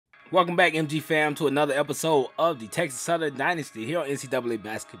Welcome back, MG fam, to another episode of the TSU Dynasty here on NCAA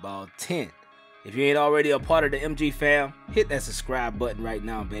Basketball 10. If you ain't already a part of the MG fam, hit that subscribe button right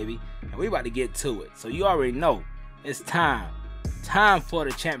now, baby. And we about to get to it. So you already know, it's time. Time for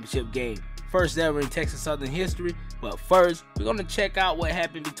the championship game. First ever in Texas Southern history. But first, we're going to check out what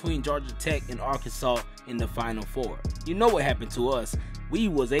happened between Georgia Tech and Arkansas in the Final Four. You know what happened to us. We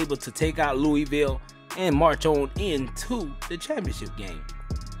was able to take out Louisville and march on into the championship game.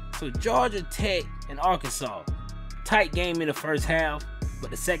 So Georgia Tech and Arkansas, tight game in the first half, but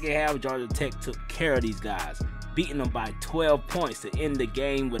the second half Georgia Tech took care of these guys, beating them by 12 points to end the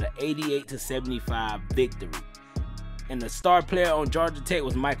game with an 88-75 victory. And the star player on Georgia Tech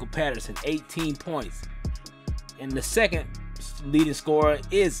was Michael Patterson, 18 points. And the second leading scorer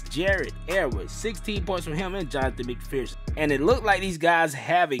is Jared Edwards, 16 points from him and Jonathan McPherson. And it looked like these guys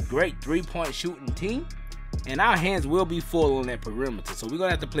have a great three-point shooting team, and our hands will be full on that perimeter, so we're going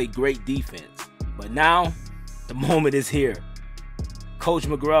to have to play great defense. But now, the moment is here. Coach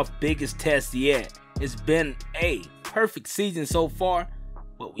McGruff's biggest test yet. It's been a perfect season so far,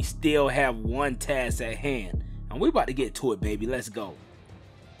 but we still have one task at hand. And we're about to get to it, baby. Let's go.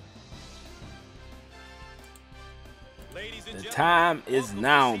 The time is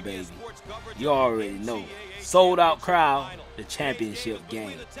now, baby. You already know. Sold out crowd, the championship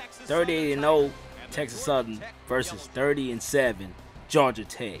game. 38-0 Texas Southern versus 30-7 Georgia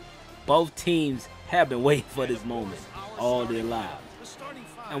Tech. Both teams have been waiting for this moment all their lives.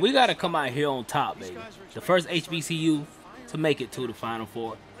 And we got to come out here on top, baby. The first HBCU to make it to the Final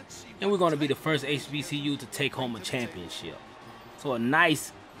Four. And we're going to be the first HBCU to take home a championship. So a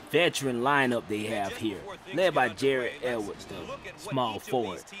nice veteran lineup they have here, led by Jared Edwards, the small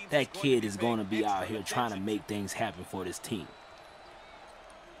forward. That kid is going to be out here trying to make things happen for this team.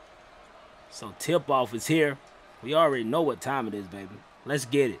 So tip-off is here. We already know what time it is, baby. Let's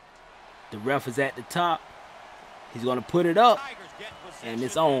get it. The ref is at the top. He's going to put it up, and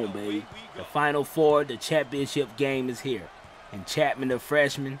it's on, baby. The Final Four, the championship game is here. And Chapman, the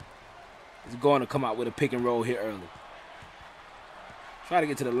freshman, is going to come out with a pick and roll here early. Try to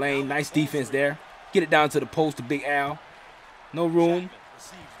get to the lane. Nice defense there. Get it down to the post to Big Al. No room.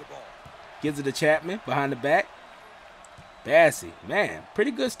 Gives it to Chapman behind the back. Bassey, man, pretty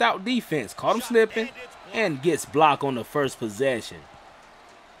good stout defense. Caught him slipping and gets blocked on the first possession.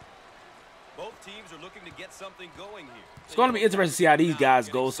 Both teams are looking to get something going here. It's going to be interesting to see how these guys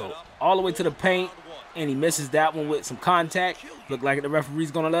go. So all the way to the paint, and he misses that one with some contact. Look like the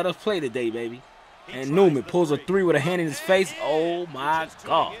referee's going to let us play today, baby. And Newman pulls a three with a hand in his face. Oh, my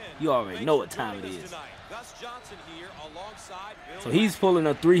God. You already know what time it is. So he's pulling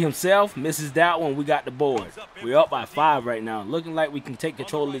a three himself. Misses that one. We got the board. We're up by 5 right now. Looking like we can take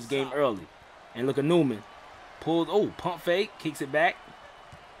control of this game early. And look at Newman. Pulls, oh, pump fake. Kicks it back.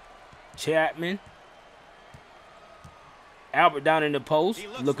 Chapman. Albert down in the post.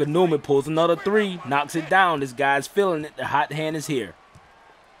 Look at Newman. Pulls another three. Knocks it down. This guy's feeling it. The hot hand is here.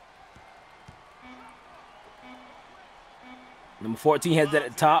 Number 14 has that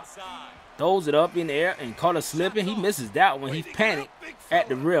at the top. Throws it up in the air and caught a slipping. He misses that one. He panicked at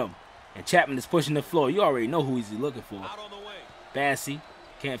the rim. And Chapman is pushing the floor. You already know who he's looking for. Bassey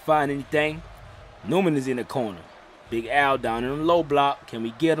can't find anything. Newman is in the corner. Big Al down in the low block. Can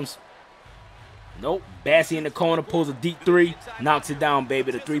we get him? Nope. Bassey in the corner. Pulls a deep three. Knocks it down,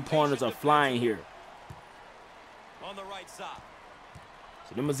 baby. The three-pointers are flying here.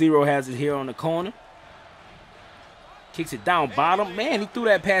 So number 0 has it here on the corner. Kicks it down bottom. Man, he threw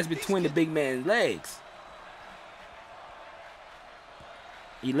that pass between the big man's legs.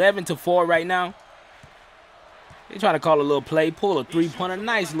 11-4 right now. They trying to call a little play. Pull a three-pointer.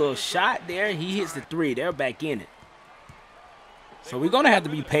 Nice little shot there. He hits the three. They're back in it. So we're going to have to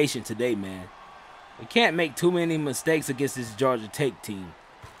be patient today, man. We can't make too many mistakes against this Georgia Tech team.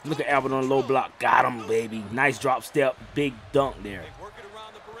 Look at Albert on the low block. Got him, baby. Nice drop step. Big dunk there.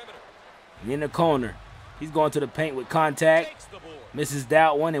 And in the corner. He's going to the paint with contact. Misses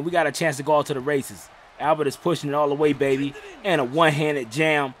that one, and we got a chance to go out to the races. Albert is pushing it all the way, baby. And a one-handed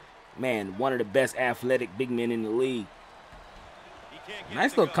jam. Man, one of the best athletic big men in the league.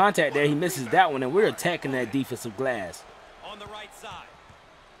 Nice little contact there. He misses that one, and we're attacking that defensive glass.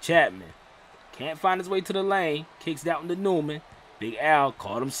 Chapman can't find his way to the lane. Kicks that one to Newman. Big Al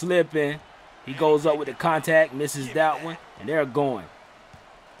caught him slipping. He goes up with the contact, misses that one, and they're going.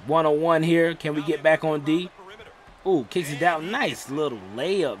 1-on-1 here. Can we get back on D? Ooh, kicks it down. Nice little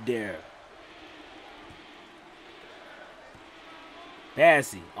layup there.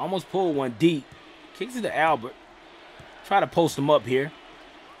 Bassey almost pulled one deep. Kicks it to Albert. Try to post him up here.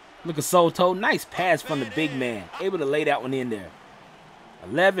 Look at Soto. Nice pass from the big man. Able to lay that one in there.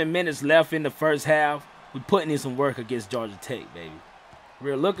 11 minutes left in the first half. We're putting in some work against Georgia Tech, baby.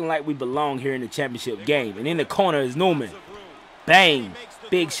 We're looking like we belong here in the championship game. And in the corner is Newman. Bang.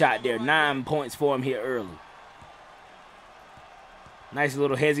 Big shot there. 9 points for him here early. Nice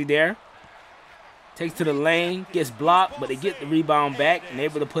little hezzy there. Takes to the lane. Gets blocked, but they get the rebound back and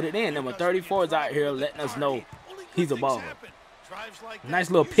able to put it in. Number 34 is out here letting us know he's a baller. Nice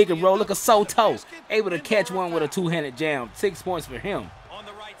little pick and roll. Look at Soto. Able to catch one with a two-handed jam. 6 points for him.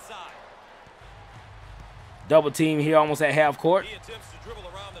 Double team here almost at half court.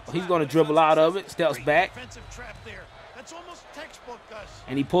 He's going to dribble out of it. Steps back.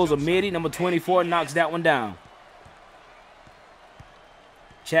 And he pulls a midi. Number 24 knocks that one down.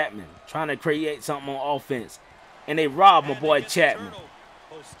 Chapman trying to create something on offense. And they rob my boy Chapman.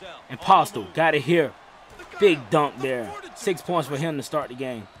 And Postal got it here. Big dunk there. 6 points for him to start the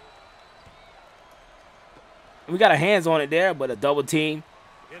game. And we got our hands on it there, but a double team.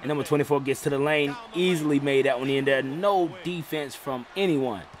 And number 24 gets to the lane. Easily made that one in there. No defense from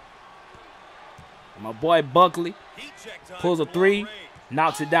anyone. And my boy Buckley pulls a three.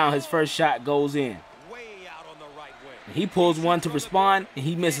 Knocks it down. His first shot goes in. And he pulls one to respond, and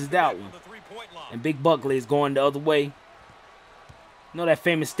he misses that one. And Big Buckley is going the other way. You know that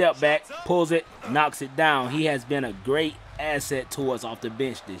famous step back. Pulls it. Knocks it down. He has been a great asset to us off the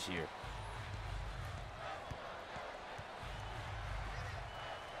bench this year.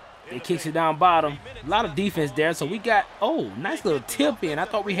 He kicks it down bottom. A lot of defense there. So we got, oh, nice little tip in. I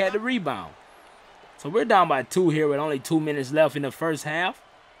thought we had the rebound. So we're down by 2 here with only 2 minutes left in the first half.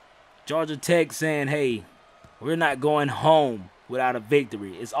 Georgia Tech saying, hey, we're not going home without a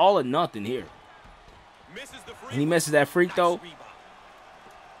victory. It's all or nothing here. And he misses that free throw.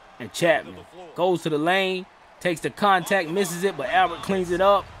 And Chapman goes to the lane, takes the contact, misses it, but Albert cleans it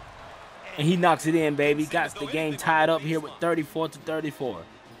up. And he knocks it in, baby. Got the game tied up here with 34-34.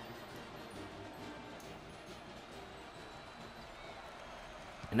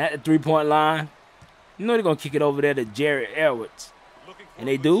 And at the three-point line, you know they're going to kick it over there to Jared Edwards. And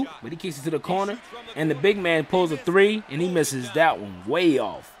they do, but he kicks it to the corner. And the big man pulls a three, and he misses that one way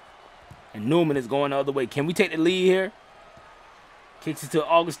off. And Newman is going the other way. Can we take the lead here? Kicks it to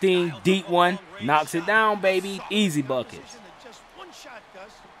Augustine. Deep one. Knocks it down, baby. Easy buckets.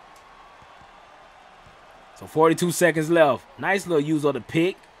 So 42 seconds left. Nice little use of the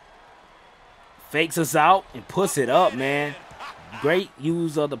pick. Fakes us out and puts it up, man. Great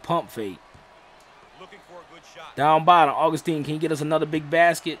use of the pump fake. Down bottom, Augustine can get us another big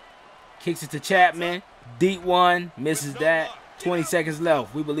basket. Kicks it to Chapman. Deep one. Misses that. 20 seconds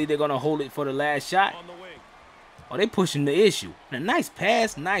left. We believe they're going to hold it for the last shot. Oh, they pushing the issue. And a nice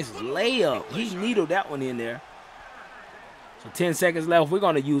pass. Nice layup. He needled that one in there. So 10 seconds left. We're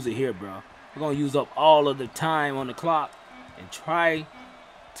going to use it here, bro. We're going to use up all of the time on the clock and try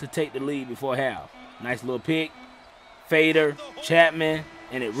to take the lead before half. Nice little pick. Fader, Chapman,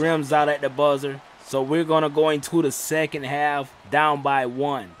 and it rims out at the buzzer. So we're going to go into the second half down by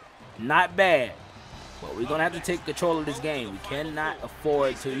 1. Not bad, but we're going to have to take control of this game. We cannot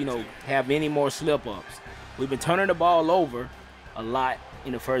afford to, have any more slip-ups. We've been turning the ball over a lot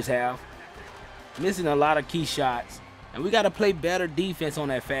in the first half, missing a lot of key shots, and we got to play better defense on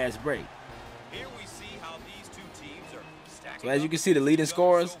that fast break. So as you can see, the leading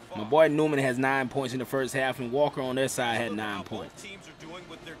scorers, my boy Newman has 9 points in the first half, and Walker on their side had 9 points.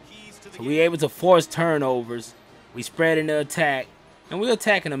 So we're able to force turnovers. We spread in the attack, and we're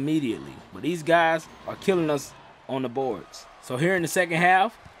attacking immediately. But these guys are killing us on the boards. So here in the second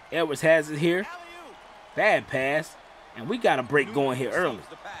half, Edwards has it here. Bad pass, and we got a break going here early.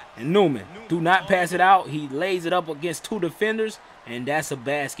 And Newman, do not pass it out. He lays it up against 2 defenders, and that's a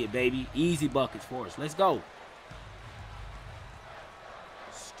basket, baby. Easy buckets for us. Let's go.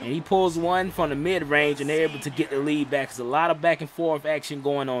 And he pulls one from the mid-range, and they're able to get the lead back. There's a lot of back-and-forth action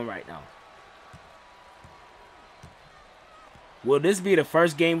going on right now. Will this be the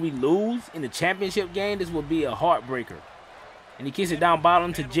first game we lose in the championship game? This will be a heartbreaker. And he kicks it down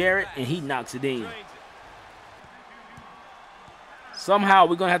bottom to Jarrett, and he knocks it in. Somehow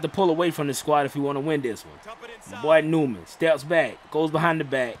we're going to have to pull away from this squad if we want to win this one. My boy Newman steps back, goes behind the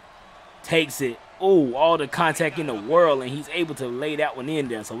back, takes it. Oh, all the contact in the world, and he's able to lay that one in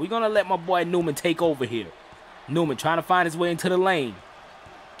there. So we're going to let my boy Newman take over here. Newman trying to find his way into the lane.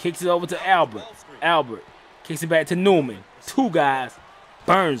 Kicks it over to Albert. Albert kicks it back to Newman. 2 guys.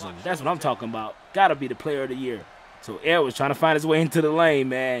 Burns him. That's what I'm talking about. Got to be the player of the year. So Edwards trying to find his way into the lane,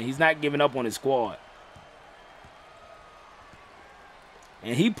 man. He's not giving up on his squad.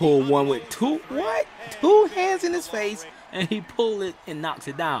 And he pulled one with 2 hands in his face, and he pulled it and knocks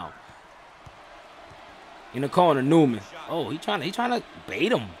it down. In the corner, Newman. Oh, he trying to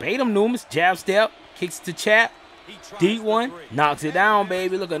bait him, Newman. Jab step, kicks to Chap. Deep one, knocks it down,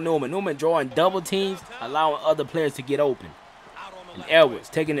 baby. Look at Newman. Newman drawing double teams, allowing other players to get open. And Edwards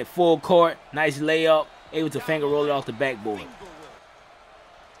taking it full court. Nice layup, able to finger roll it off the backboard.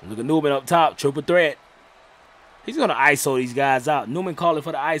 Look at Newman up top, triple threat. He's going to ISO these guys out. Newman calling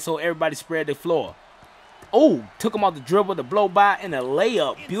for the ISO. Everybody spread the floor. Oh, took him off the dribble, the blow by, and a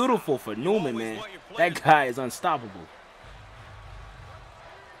layup. Beautiful for Newman, man. That guy is unstoppable.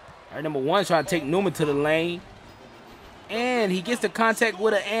 All right, number one trying to take Newman to the lane. And he gets the contact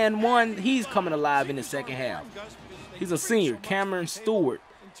with an and one. He's coming alive in the second half. He's a senior, Cameron Stewart.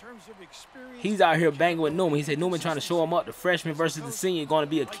 He's out here banging with Newman. He said Newman trying to show him up. The freshman versus the senior going to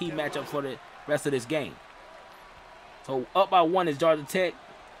be a key matchup for the rest of this game. So up by one is Georgia Tech.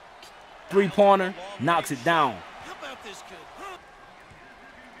 Three-pointer, knocks it down.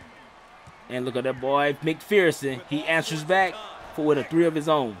 And look at that boy, McPherson. He answers back with a three of his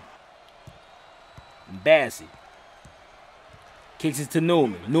own. Bassey kicks it to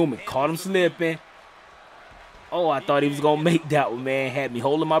Newman. Newman caught him slipping. Oh, I thought he was going to make that one, man. Had me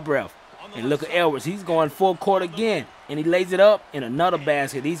holding my breath. And look at Edwards. He's going full court again. And he lays it up in another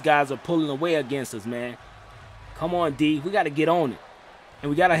basket. These guys are pulling away against us, man. Come on, D. We got to get on it. And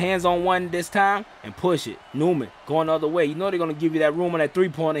we got our hands on one this time and push it. Newman going the other way. You know they're going to give you that room on that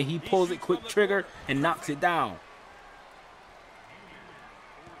three-pointer. He pulls it, quick trigger, and knocks it down.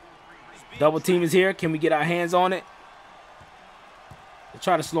 Double team is here. Can we get our hands on it? Let's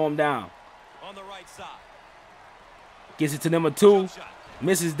try to slow him down. On the right side. Gets it to number two.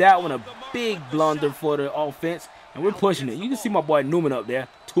 Misses that one. A big blunder for the offense. And we're pushing it. You can see my boy Newman up there.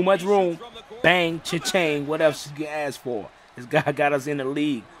 Too much room. Bang, cha-chang, what else you can ask for. This guy got us in the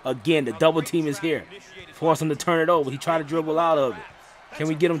league. Again, the double team is here. Force him to turn it over. He tried to dribble out of it. Can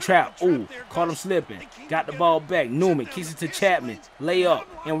we get him trapped? Ooh, caught him slipping. Got the ball back. Newman kicks it to Chapman. Lay up.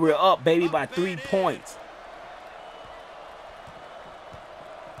 And we're up, baby, by 3 points.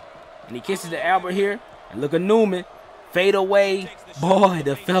 And he kicks it to Albert here. And look at Newman. Fade away. Boy,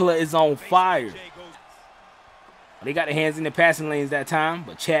 the fella is on fire. They got their hands in the passing lanes that time,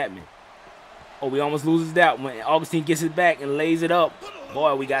 but Chapman. Oh, we almost loses that one. Augustine gets it back and lays it up.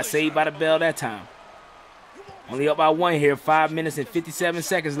 Boy, we got saved by the bell that time. Only up by one here. 5 minutes and 57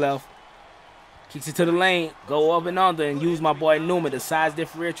 seconds left. Kicks it to the lane. Go up and under and use my boy Newman. The size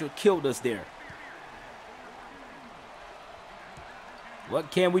differential killed us there. What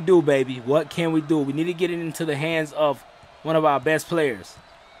can we do, baby? What can we do? We need to get it into the hands of one of our best players.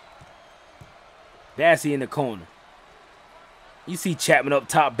 Bassey in the corner. You see Chapman up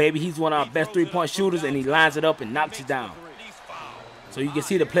top, baby. He's one of our best three-point shooters, and he lines it up and knocks it down. So you can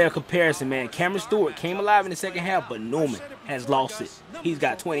see the player comparison, man. Cameron Stewart came alive in the second half, but Newman has lost it. He's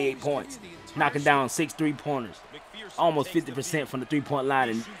got 28 points, knocking down 6 3-pointers. Almost 50% from the three-point line,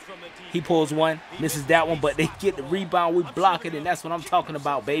 and he pulls one, misses that one, but they get the rebound. We block it, and that's what I'm talking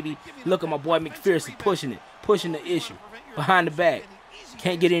about, baby. Look at my boy McPherson pushing it, pushing the issue. Behind the back.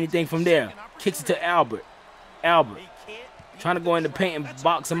 Can't get anything from there. Kicks it to Albert. Albert trying to go in the paint and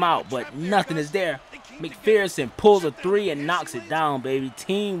box him out, but nothing is there. McPherson pulls a three and knocks it down, baby.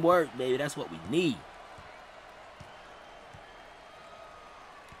 Teamwork, baby. That's what we need.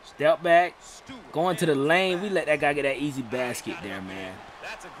 Step back. Going to the lane. We let that guy get that easy basket there, man.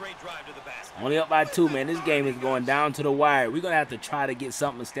 That's a great drive to the basket. Only up by 2, man. This game is going down to the wire. We're going to have to try to get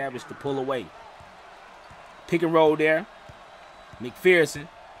something established to pull away. Pick and roll there. McPherson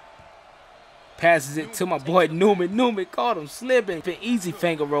passes it to my boy Newman. Newman caught him slipping. Easy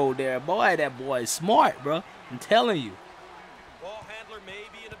finger roll there. Boy, that boy is smart, bro. I'm telling you. Ball handler may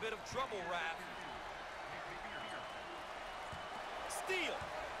be in a bit of trouble, Raph. Steal.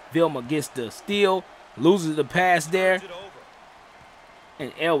 Vilma gets the steal. Loses the pass there.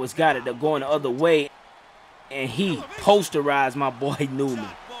 And Elvis got it going the other way. And he posterized my boy Newman.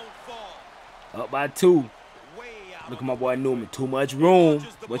 Up by 2. Look at my boy Newman. Too much room.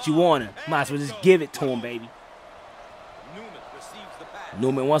 What you want? Might as well just give it to him, baby.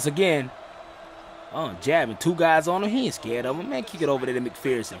 Newman once again. Oh, jabbing. 2 guys on him. He ain't scared of him. Man, kick it over there to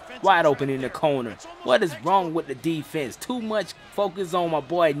McPherson. Wide open in the corner. What is wrong with the defense? Too much focus on my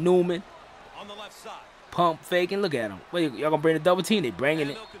boy Newman. On the left side. Pump faking. Look at him. Y'all gonna bring the double team? They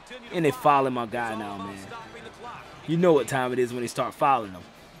bringing it. And they fouling my guy now, man. You know what time it is when they start fouling him.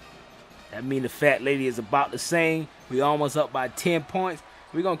 That means the fat lady is about to sing. We almost up by 10 points.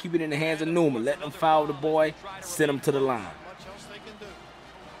 We're going to keep it in the hands of Newman. Let them foul the boy. Send him to the line.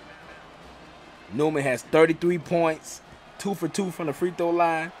 Newman has 33 points. 2 for 2 from the free throw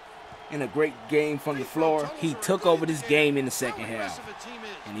line. And a great game from the floor. He took over this game in the second half.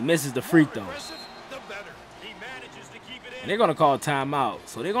 And he misses the free throws. And they're going to call timeout.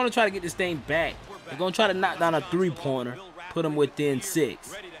 So they're going to try to get this thing back. They're going to try to knock down a three-pointer, put them within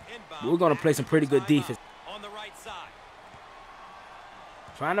 6. But we're going to play some pretty good defense.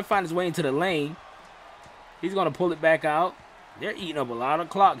 Trying to find his way into the lane. He's going to pull it back out. They're eating up a lot of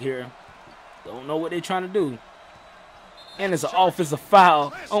clock here. Don't know what they're trying to do. And it's an offensive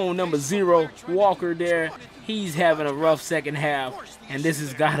foul on number 0, Walker there. He's having a rough second half. And this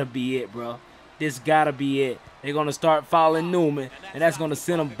has got to be it, bro. This got to be it. They're going to start fouling Newman. And that's going to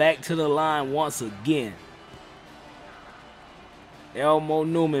send him back to the line once again. Elmo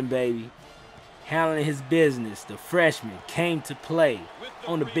Newman, baby. Handling his business. The freshman came to play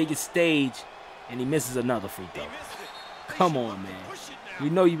on the biggest stage. And he misses another free throw. Come on, man. We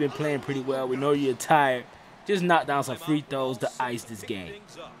know you've been playing pretty well. We know you're tired. Just knock down some free throws to ice this game.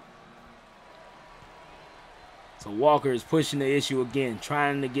 So Walker is pushing the issue again,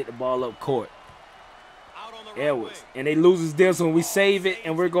 trying to get the ball up court. Edwards. And they loses this one. We save it,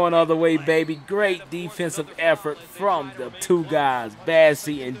 and we're going the other way, baby. Great defensive effort from the 2 guys,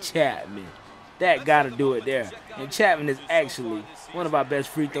 Bassey and Chapman. That got to do it there. And Chapman is actually one of our best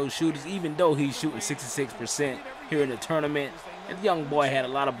free throw shooters, even though he's shooting 66% here in the tournament. And the young boy had a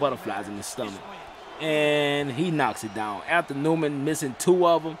lot of butterflies in his stomach. And he knocks it down. After Newman missing 2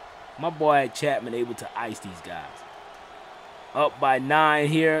 of them, my boy Chapman able to ice these guys. Up by 9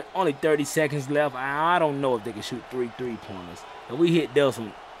 here. Only 30 seconds left. I don't know if they can shoot 3 3-pointers. If we hit this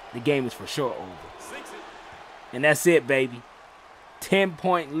one, the game is for sure over. And that's it, baby.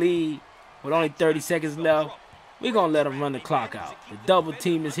 10-point lead with only 30 seconds left. We're going to let them run the clock out. The double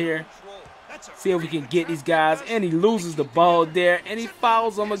team is here. See if we can get these guys. And he loses the ball there. And he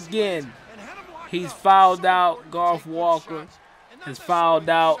fouls them again. He's fouled out. Garth Walker has fouled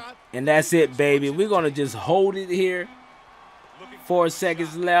out. And that's it, baby. We're going to just hold it here. 4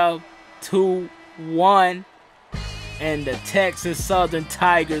 seconds left. 2-1. And the Texas Southern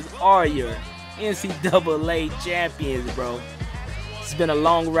Tigers are your NCAA champions, bro. It's been a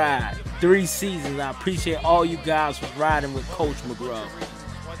long ride. 3 seasons. I appreciate all you guys for riding with Coach McGruff.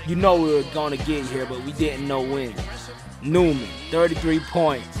 You know we were going to get here, but we didn't know when. Newman, 33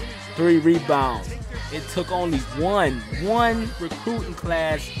 points, 3 rebounds. It took only one recruiting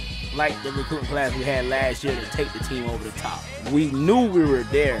class like the recruiting class we had last year to take the team over the top. We knew we were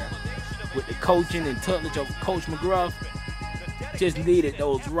there with the coaching and tutelage of Coach McGruff. Just needed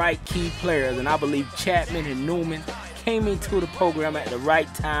those right key players, and I believe Chapman and Newman came into the program at the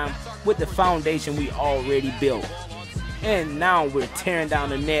right time with the foundation we already built. And now we're tearing down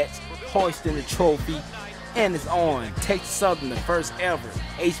the nets, hoisting the trophy, and it's on. Texas Southern, the first ever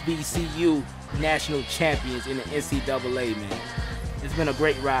HBCU national champions in the NCAA, man. It's been a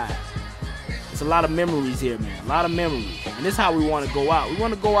great ride. It's a lot of memories here, man. A lot of memories. And this is how we want to go out. We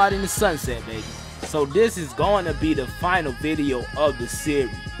want to go out in the sunset, baby. So this is going to be the final video of the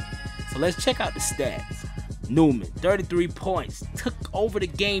series. So let's check out the stats. Newman, 33 points, took over the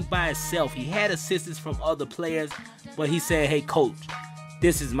game by himself. He had assistance from other players, but he said, hey, coach,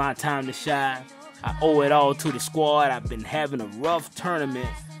 this is my time to shine. I owe it all to the squad. I've been having a rough tournament,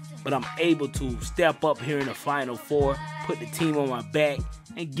 but I'm able to step up here in the Final Four, put the team on my back,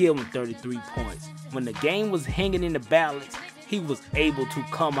 and give them 33 points. When the game was hanging in the balance, he was able to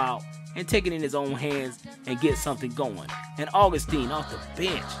come out and take it in his own hands and get something going. And Augustine off the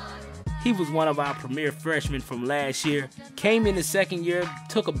bench. He was one of our premier freshmen from last year. Came in the second year,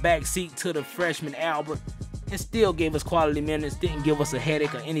 took a back seat to the freshman Albert, and still gave us quality minutes, didn't give us a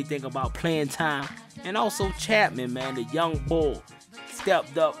headache or anything about playing time. And also Chapman, man, the young bull,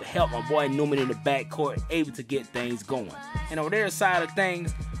 stepped up, helped my boy Newman in the backcourt, able to get things going. And on their side of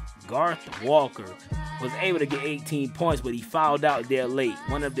things, Garth Walker was able to get 18 points, but he fouled out there late.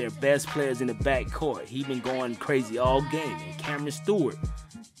 One of their best players in the backcourt. He been going crazy all game. And Cameron Stewart,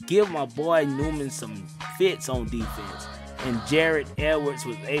 give my boy Newman some fits on defense. And Jared Edwards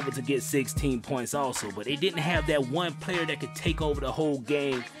was able to get 16 points also. But they didn't have that one player that could take over the whole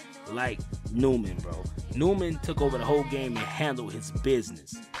game like Newman, bro. Newman took over the whole game and handled his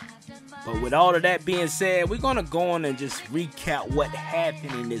business. But with all of that being said, we're going to go on and just recap what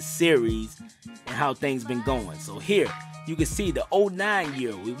happened in this series and how things been going. So here, you can see the 09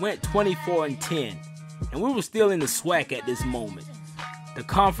 year, we went 24-10. And we were still in the SWAC at this moment. The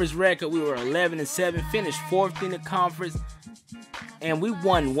conference record, we were 11-7, finished 4th in the conference, and we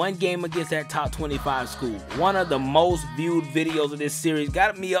won one game against that top 25 school. One of the most viewed videos of this series,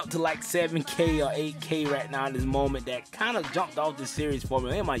 got me up to like 7K or 8K right now in this moment. That kind of jumped off this series for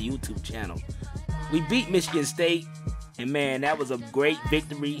me on my YouTube channel. We beat Michigan State, and man, that was a great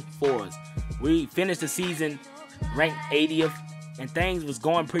victory for us. We finished the season ranked 80th and things was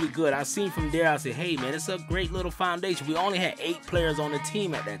going pretty good. I seen from there, I said, hey man, it's a great little foundation. We only had 8 players on the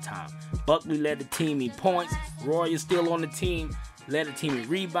team at that time. Buckley led the team in points. Roy is still on the team, led the team in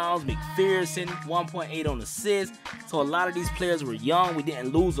rebounds. McPherson, 1.8 on assists. So a lot of these players were young. We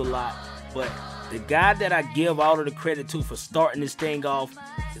didn't lose a lot. But the guy that I give all of the credit to for starting this thing off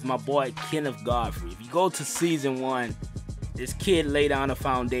is my boy Kenneth Godfrey. If you go to season 1, this kid laid down a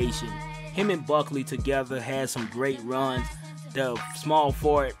foundation. Him and Buckley together had some great runs. The small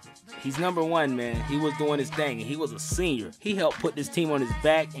forward, he's number 1, man. He was doing his thing, and he was a senior. He helped put this team on his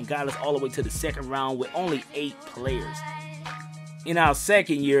back and got us all the way to the second round with only 8 players. In our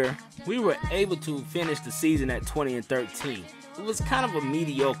second year, we were able to finish the season at 20-13. It was kind of a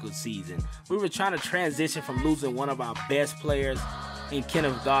mediocre season. We were trying to transition from losing one of our best players in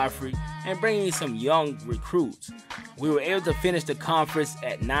Kenneth Godfrey and bringing in some young recruits. We were able to finish the conference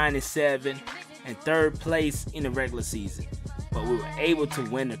at 9-7 and 3rd place in the regular season. But we were able to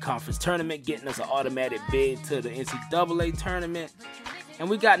win the conference tournament, getting us an automatic bid to the NCAA tournament. And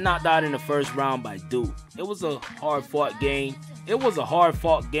we got knocked out in the first round by Duke. It was a hard-fought game.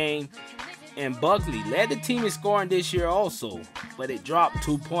 And Buckley led the team in scoring this year also. But it dropped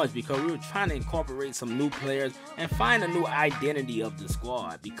 2 points because we were trying to incorporate some new players and find a new identity of the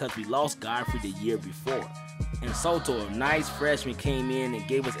squad because we lost Godfrey the year before. And Soto, a nice freshman, came in and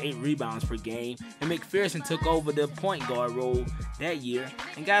gave us 8 rebounds per game. And McPherson took over the point guard role that year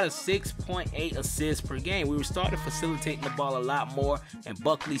and got us 6.8 assists per game. We were starting facilitating the ball a lot more, and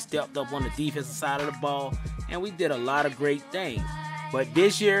Buckley stepped up on the defensive side of the ball, and we did a lot of great things. But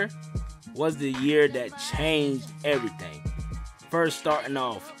this year was the year that changed everything. First, starting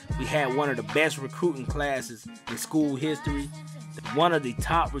off, we had one of the best recruiting classes in school history, one of the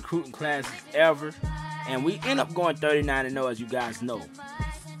top recruiting classes ever. And we end up going 39-0, as you guys know.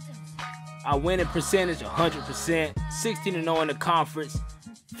 Our winning percentage, 100%, 16-0 in the conference,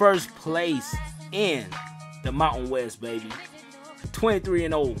 1st place in the Mountain West, baby.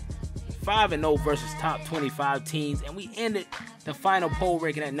 23-0, 5-0 versus top 25 teams, and we ended the final poll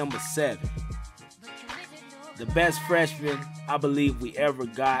ranking at number 7. The best freshman I believe we ever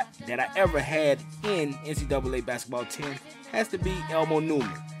got, that I ever had in NCAA Basketball 10, has to be Elmo Newman.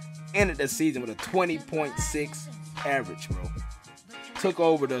 Ended the season with a 20.6 average, bro. Took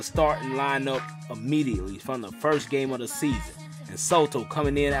over the starting lineup immediately from the first game of the season. And Soto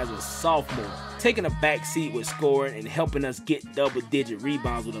coming in as a sophomore, taking a back seat with scoring and helping us get double-digit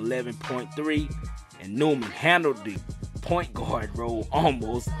rebounds with 11.3. And Newman handled the point guard role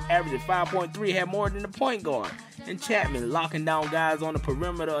almost, averaging 5.3, had more than the point guard. And Chapman locking down guys on the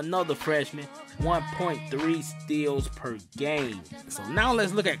perimeter, another freshman, 1.3 steals per game. So now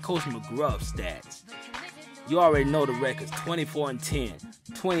let's look at Coach McGruff's stats. You already know the records: 24-10,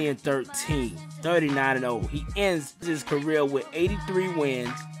 20-13, 39-0. He ends his career with 83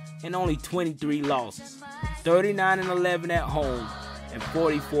 wins and only 23 losses, 39-11 at home and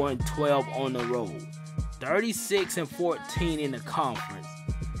 44-12 on the road, 36-14 in the conference.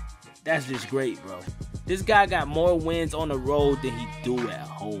 That's just great, bro. This guy got more wins on the road than he do at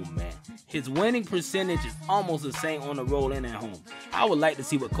home, man. His winning percentage is almost the same on the road and at home. I would like to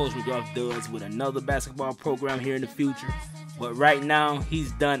see what Coach McGruff does with another basketball program here in the future. But right now,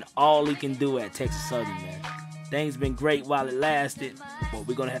 he's done all he can do at Texas Southern, man. Things been great while it lasted, but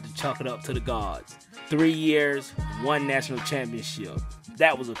we're going to have to chalk it up to the gods. 3 years, 1 national championship.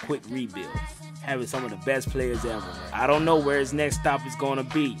 That was a quick rebuild. Having some of the best players ever, man. I don't know where his next stop is going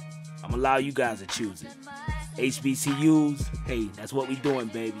to be. I'm going to allow you guys to choose it. HBCUs, hey, that's what we doing,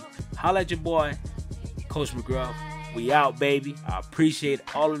 baby. Holla at your boy, Coach McGruff. We out, baby. I appreciate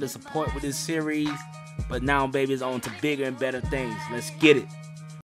all of the support with this series. But now, baby, it's on to bigger and better things. Let's get it.